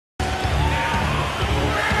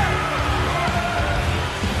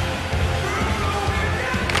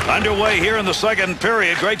Underway here in the second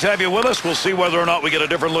period. Great to have you with us. We'll see whether or not we get a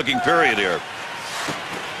different looking period here.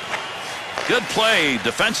 Good play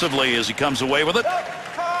defensively as he comes away with it.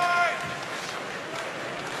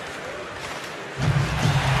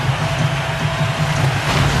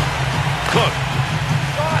 Cook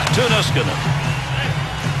to Niskanen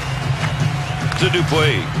to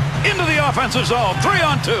Dupuis into the offensive zone.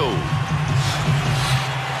 3-on-2.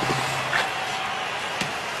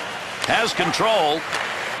 Has control.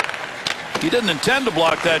 He didn't intend to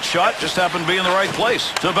block that shot, just happened to be in the right place.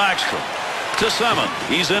 To Backstrom. To Semin.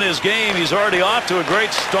 He's in his game. He's already off to a great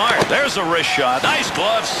start. There's a wrist shot. Nice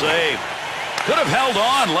glove save. Could have held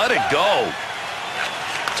on, let it go.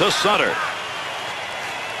 To Sutter.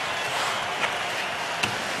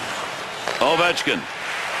 Ovechkin.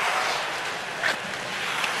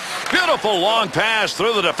 Beautiful long pass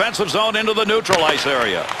through the defensive zone into the neutral ice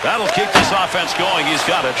area. That'll keep this offense going. He's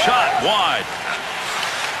got it. Shot wide.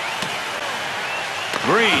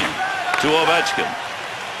 Green to Ovechkin.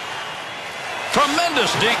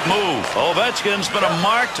 Tremendous deep move. Ovechkin's been a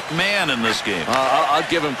marked man in this game. I'll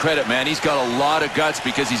give him credit, man. He's got a lot of guts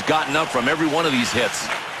because he's gotten up from every one of these hits.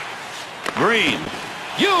 Green.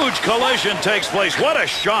 Huge collision takes place. What a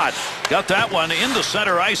shot. Got that one into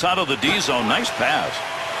center ice out of the D zone. Nice pass.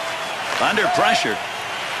 Under pressure.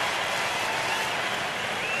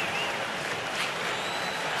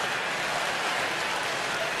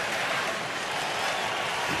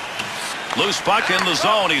 Loose puck in the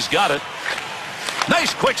zone. He's got it.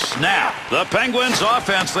 Nice quick snap. The Penguins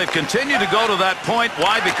offense, they've continued to go to that point.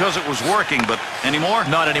 Why? Because it was working. But anymore?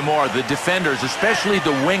 Not anymore. The defenders, especially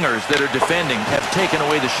the wingers that are defending, have taken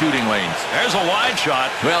away the shooting lanes. There's a wide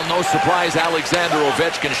shot. Well, no surprise, Alexander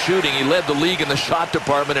Ovechkin shooting. He led the league in the shot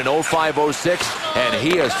department in 05-06, and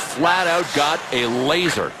he has flat out got a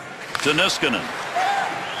laser. To Niskanen.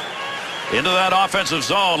 Into that offensive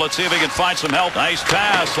zone. Let's see if he can find some help. Nice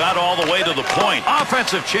pass out all the way to the point.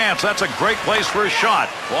 Offensive chance. That's a great place for a shot.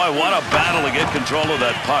 Boy, what a battle to get control of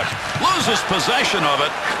that puck. Loses possession of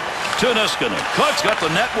it to Niskanen. Cook's got the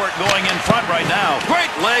network going in front right now. Great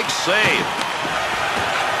leg save.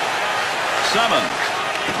 Semin.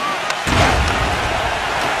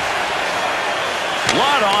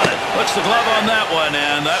 Lot on it. Puts the glove on that one,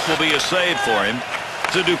 and that will be a save for him.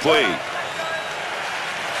 To Dupuis.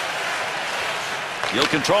 He'll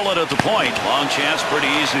control it at the point. Long chance, pretty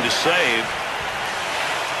easy to save.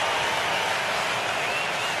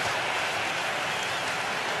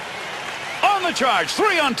 On the charge,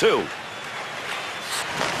 3-on-2.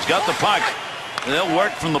 He's got the puck. They'll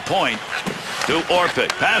work from the point to Orpik.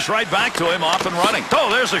 Pass right back to him, off and running. Oh,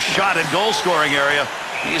 there's a shot in goal scoring area.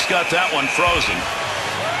 He's got that one frozen.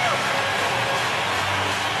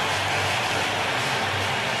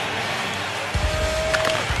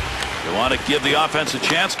 You want to give the offense a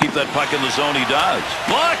chance, keep that puck in the zone. He does.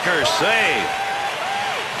 Blocker save.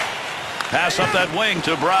 Pass up that wing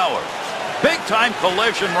to Brouwer. Big time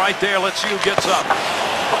collision right there. Let's see who gets up.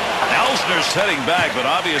 Elsner's heading back, but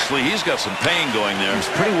obviously he's got some pain going there.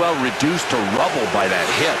 He's pretty well reduced to rubble by that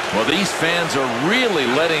hit. Well, these fans are really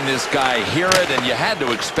letting this guy hear it, and you had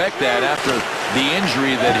to expect that after the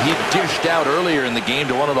injury that he dished out earlier in the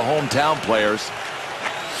game to one of the hometown players.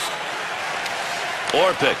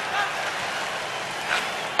 Orpik.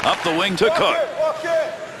 Up the wing to Cook.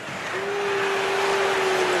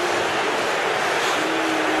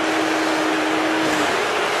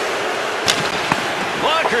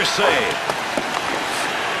 Blocker save.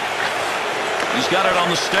 He's got it on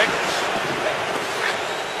the stick.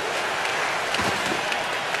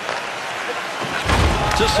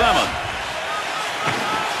 To Semin.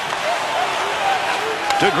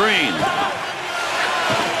 To Green.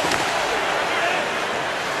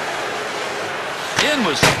 In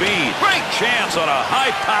with speed. Great chance on a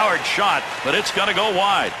high-powered shot, but it's going to go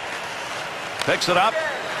wide. Picks it up.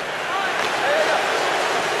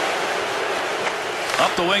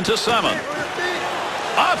 Up the wing to Semin.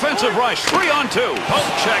 Offensive rush. 3-on-2.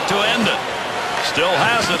 Poke check to end it. Still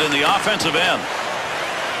has it in the offensive end.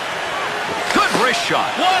 Good wrist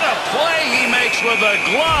shot. What a play he makes with the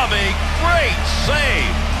glove. A great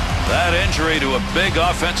save. That injury to a big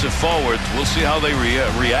offensive forward. We'll see how they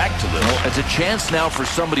react to this. Well, it's a chance now for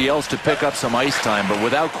somebody else to pick up some ice time, but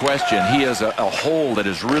without question, he has a hole that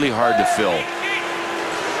is really hard to fill.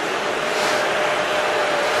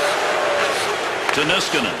 To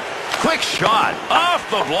Niskanen. Quick shot off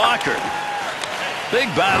the blocker. Big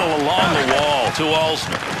battle along the wall to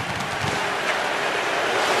Alsner.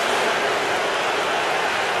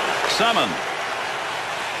 Semin.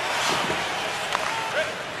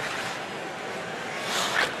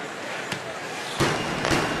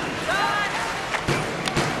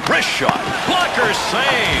 wrist shot. Blocker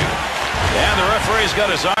save. And the referee's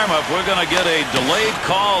got his arm up. We're going to get a delayed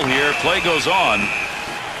call here. Play goes on.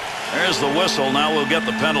 There's the whistle. Now we'll get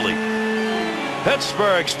the penalty.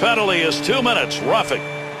 Pittsburgh's penalty is 2 minutes. Roughing.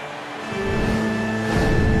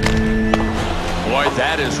 Boy,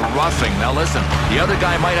 that is roughing. Now listen, the other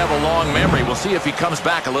guy might have a long memory. We'll see if he comes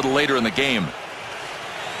back a little later in the game.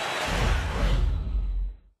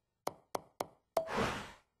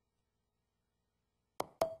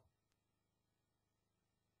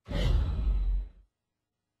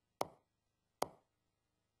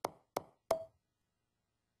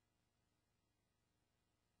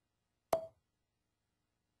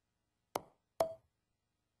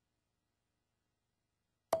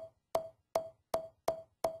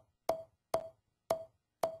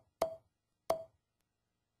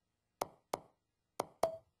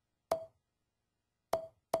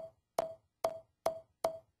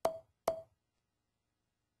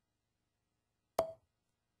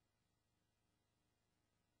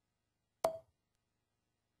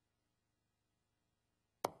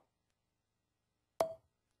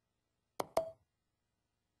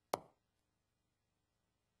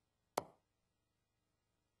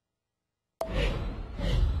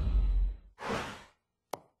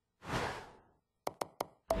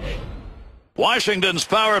 Washington's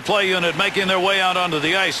power play unit making their way out onto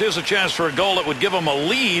the ice. Here's a chance for a goal that would give them a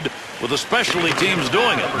lead with the specialty teams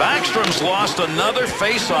doing it. Backstrom's lost another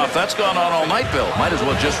face-off. That's gone on all night, Bill. Might as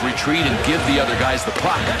well just retreat and give the other guys the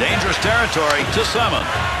puck. Dangerous territory to Summon.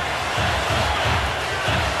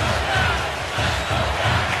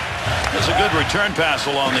 It's a good return pass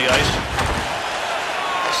along the ice.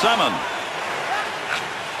 Summon.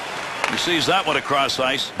 He sees that one across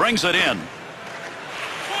ice. Brings it in.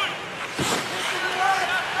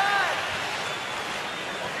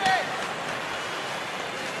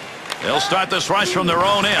 They'll start this rush from their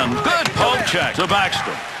own end. Good poke check to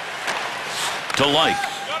Backstrom. To Light.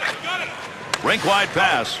 Rink-wide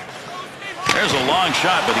pass. There's a long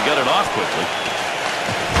shot, but he got it off quickly.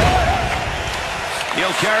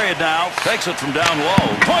 He'll carry it now. Takes it from down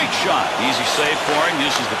low. Point shot. Easy save for him.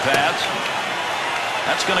 Uses the pads.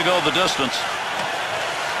 That's going to go the distance.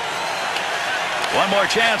 One more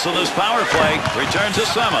chance of this power play. Returns to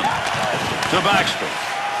Semin. To Backstrom.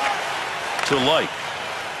 To Light.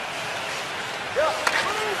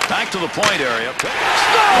 Back to the point area. Scores!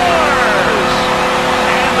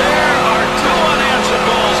 And there are two unanswered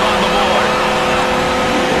goals on the board.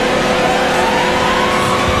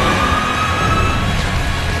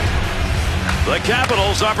 The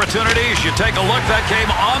Capitals' opportunities. You take a look. That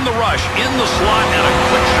came on the rush, in the slot, and a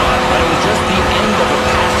quick shot. But it was just the end of a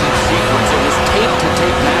passing sequence. It was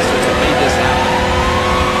tape-to-tape passes that made this happen.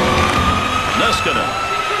 Niskanen.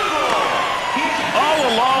 All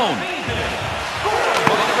alone.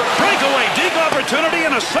 Breakaway, deep opportunity,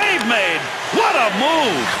 and a save made. What a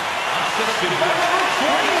move.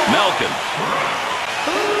 Malkin.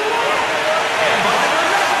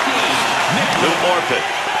 To Orpik.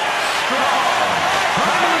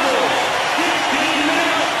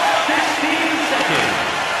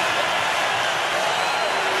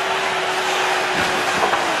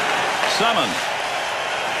 Summon.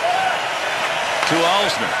 To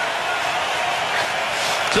Alsner.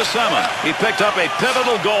 To Summon. He picked up a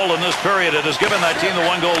pivotal goal in this period. It has given that team the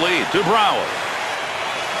one-goal lead. To Brouwer.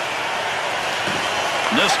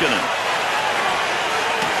 Niskanen.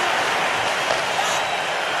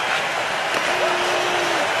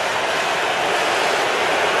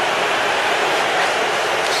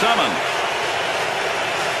 Summon.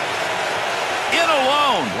 In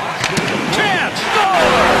alone. Chance. Score!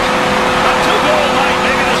 A two-goal night.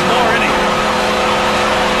 Maybe there's more in it.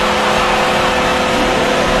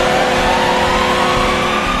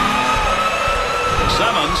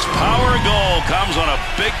 Simmons' power goal comes on a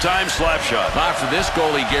big-time slap shot. Not for this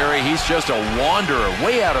goalie, Gary. He's just a wanderer,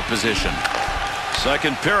 way out of position.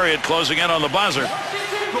 Second period closing in on the buzzer.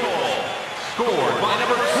 Goal scored by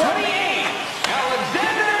number 28,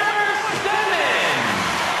 Alexander Simmons.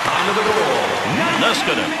 Time of the goal, 9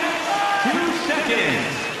 Niskanen. minutes, 2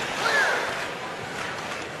 seconds.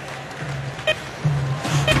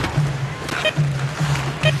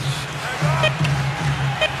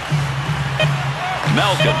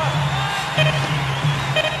 Malkin.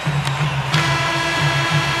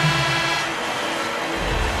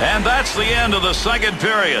 And that's the end of the second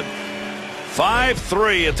period.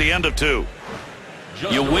 5-3 at the end of 2.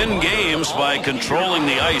 You win games by controlling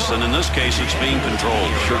the ice, and in this case, it's being controlled.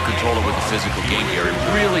 Sure control it with the physical game, Gary.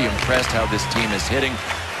 Really impressed how this team is hitting.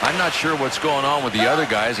 I'm not sure what's going on with the other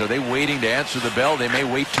guys. Are they waiting to answer the bell? They may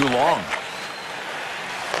wait too long.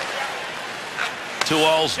 to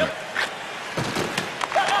Alsner.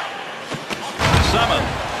 Seven.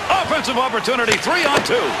 Offensive opportunity,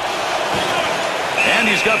 3-on-2. And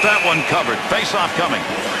he's got that one covered. Face-off coming.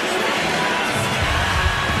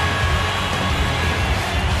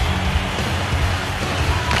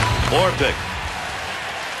 Orpik.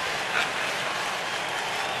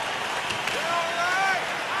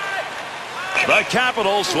 The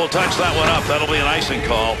Capitals will touch that one up. That'll be an icing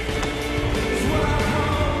call.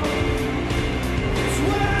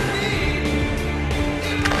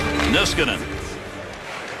 Niskanen.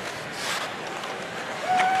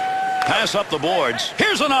 Pass up the boards.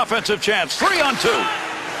 Here's an offensive chance. 3-on-2.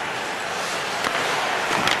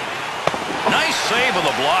 Nice save of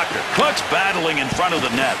the blocker. Cook's battling in front of the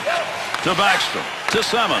net. To Backstrom. To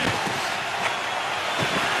Semin.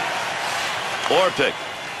 Orpik.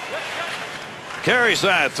 Carries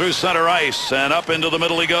that through center ice, and up into the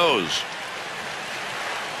middle he goes.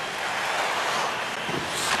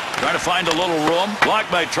 Trying to find a little room.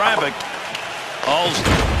 Blocked by traffic. Alston.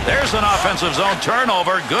 There's an offensive zone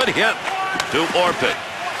turnover. Good hit to Orpik.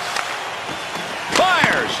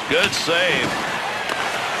 Fires. Good save.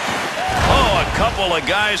 Oh, a couple of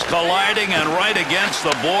guys colliding and right against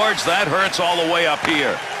the boards. That hurts all the way up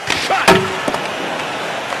here. Shot.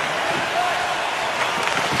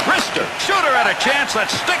 Rister. Shooter had a chance. That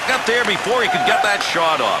stick up there before he could get that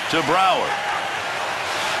shot off. To Brouwer.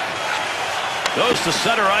 Goes to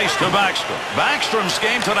center ice to Backstrom. Backstrom's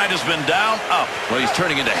game tonight has been down, up. Well, he's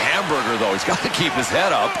turning into Hamburger, though. He's got to keep his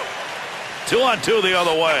head up. 2-on-2 the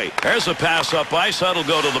other way. There's a pass up ice. That'll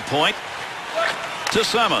go to the point. To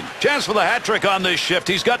Semin. Chance for the hat trick on this shift.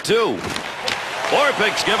 He's got two.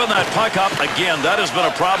 Orpik's given that puck up again. That has been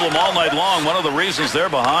a problem all night long. One of the reasons they're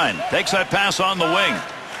behind. Takes that pass on the wing.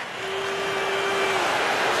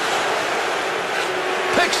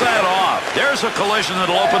 Picks that off. There's a collision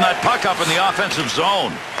that'll open that puck up in the offensive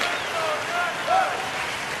zone.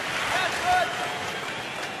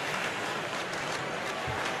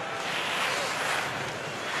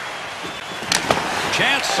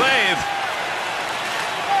 Chance save.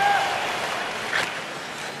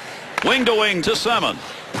 Wing to wing to Semin.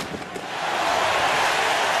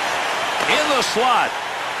 In the slot.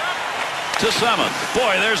 To Semin.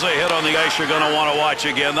 Boy, there's a hit on the ice you're going to want to watch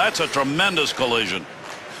again. That's a tremendous collision.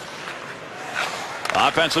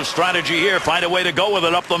 Offensive strategy here. Find a way to go with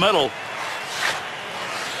it up the middle.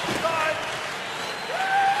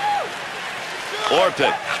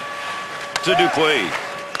 Orpik to Dupuis.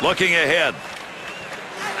 Looking ahead.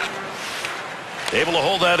 Able to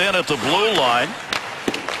hold that in at the blue line.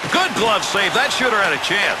 Good glove save. That shooter had a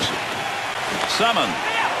chance. Semin.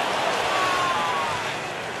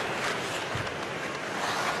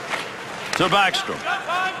 To Backstrom.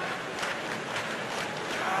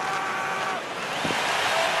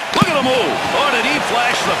 Look at the move. Oh, did he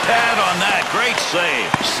flash the pad on that? Great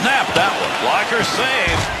save. Snap that one. Blocker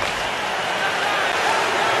save.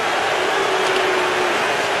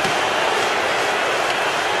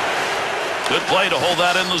 Good play to hold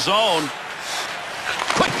that in the zone.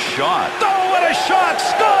 Quick shot. Oh, what a shot.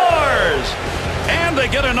 Scores! And they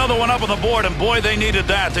get another one up on the board, and boy, they needed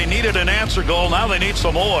that. They needed an answer goal. Now they need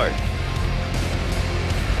some more.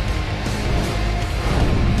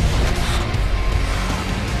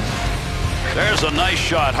 There's a nice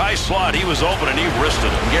shot. High slot. He was open and he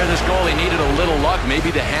wristed it. Yeah, this goalie needed a little luck.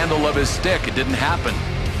 Maybe the handle of his stick. It didn't happen.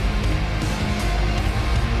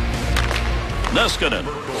 Niskanen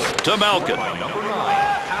to Malkin.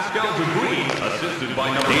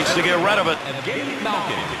 Needs to get rid of it.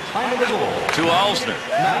 To Alsner.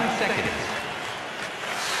 9 seconds.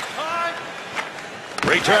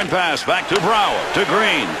 Return pass back to Brouwer. To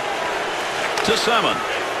Green. To Semin.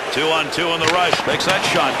 2-on-2 in the rush. Makes that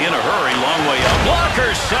shot in a hurry. Long way up.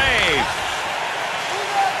 Blocker save.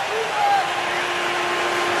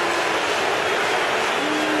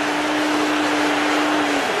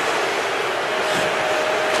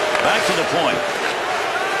 Back to the point.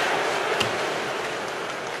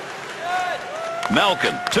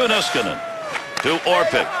 Malkin to Niskanen. To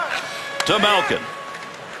Orpik. To Malkin.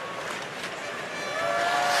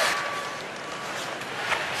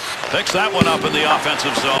 Picks that one up in the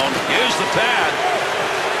offensive zone. Use the pad.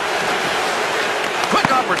 Quick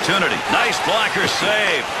opportunity. Nice blocker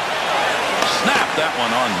save. Snap that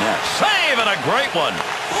one on net. Save, and a great one.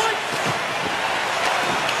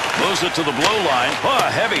 Moves it to the blue line. Oh,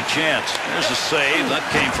 a heavy chance. There's a save. That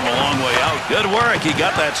came from a long way out. Good work. He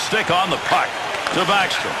got that stick on the puck. To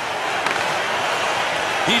Backstrom.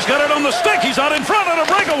 He's got it on the stick. He's out in front on a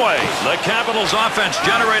breakaway. The Capitals offense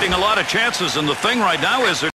generating a lot of chances, and the thing right now is they're